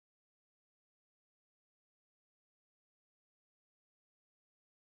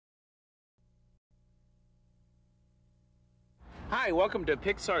Hi, welcome to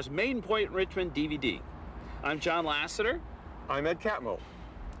Pixar's Main Point Richmond DVD. I'm John Lasseter. I'm Ed Catmull.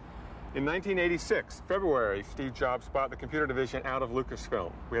 In 1986, February, Steve Jobs bought the computer division out of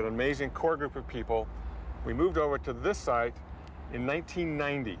Lucasfilm. We had an amazing core group of people. We moved over to this site in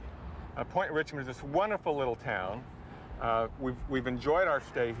 1990. Point Richmond is this wonderful little town. We've enjoyed our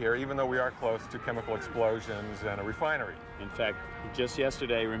stay here, even though we are close to chemical explosions and a refinery. In fact, just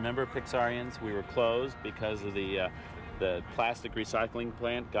yesterday, remember Pixarians, we were closed because of the plastic recycling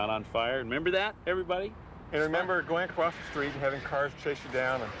plant got on fire. Remember that, everybody? And remember going across the street and having cars chase you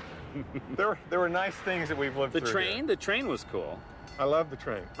down. And there were nice things that we've lived through here. The train was cool. I love the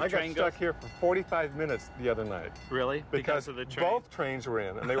train. I got stuck here for 45 minutes the other night. Really? Because of the train? Both trains were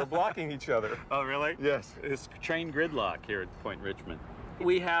in, and they were blocking each other. Oh, really? Yes. It's train gridlock here at Point Richmond.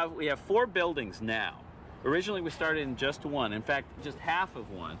 We have 4 buildings now. Originally, we started in just one. In fact, just half of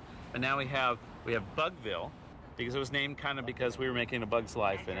one. And now we have Bugville, because it was named kind of because we were making a Bug's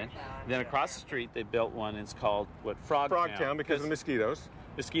Life in it. Then across the street, they built one. It's called Frogtown, because of the mosquitoes.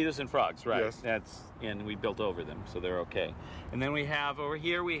 Mosquitoes and frogs, right? Yes. And we built over them, so they're okay. And then we have over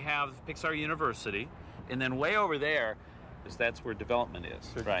here Pixar University, and then way over there that's where development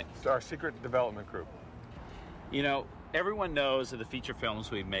is, right? It's our secret development group. You know, everyone knows of the feature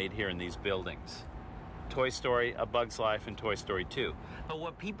films we've made here in these buildings: Toy Story, A Bug's Life, and Toy Story 2. But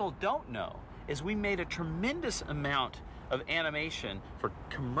what people don't know is we made a tremendous amount of animation for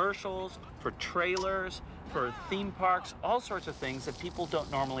commercials, for trailers, for theme parks, all sorts of things that people don't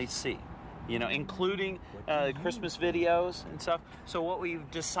normally see, you know, including Christmas videos and stuff. So what we've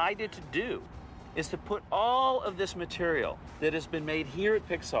decided to do is to put all of this material that has been made here at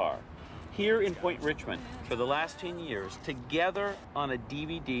Pixar, here in Point Richmond for the last 10 years, together on a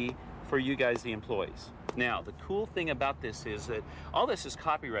DVD for you guys, the employees. Now, the cool thing about this is that all this is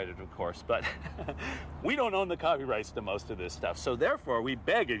copyrighted, of course, but we don't own the copyrights to most of this stuff. So therefore, we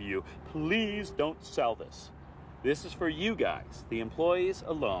beg of you, please don't sell this. This is for you guys, the employees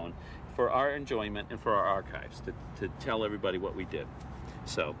alone, for our enjoyment and for our archives, to tell everybody what we did.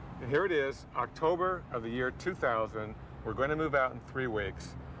 So here it is, October of the year 2000. We're going to move out in 3 weeks.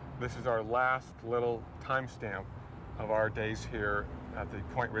 This is our last little timestamp of our days here at the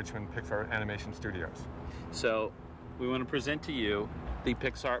Point Richmond Pixar Animation Studios. So we want to present to you the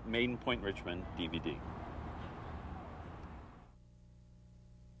Pixar Made in Point Richmond DVD.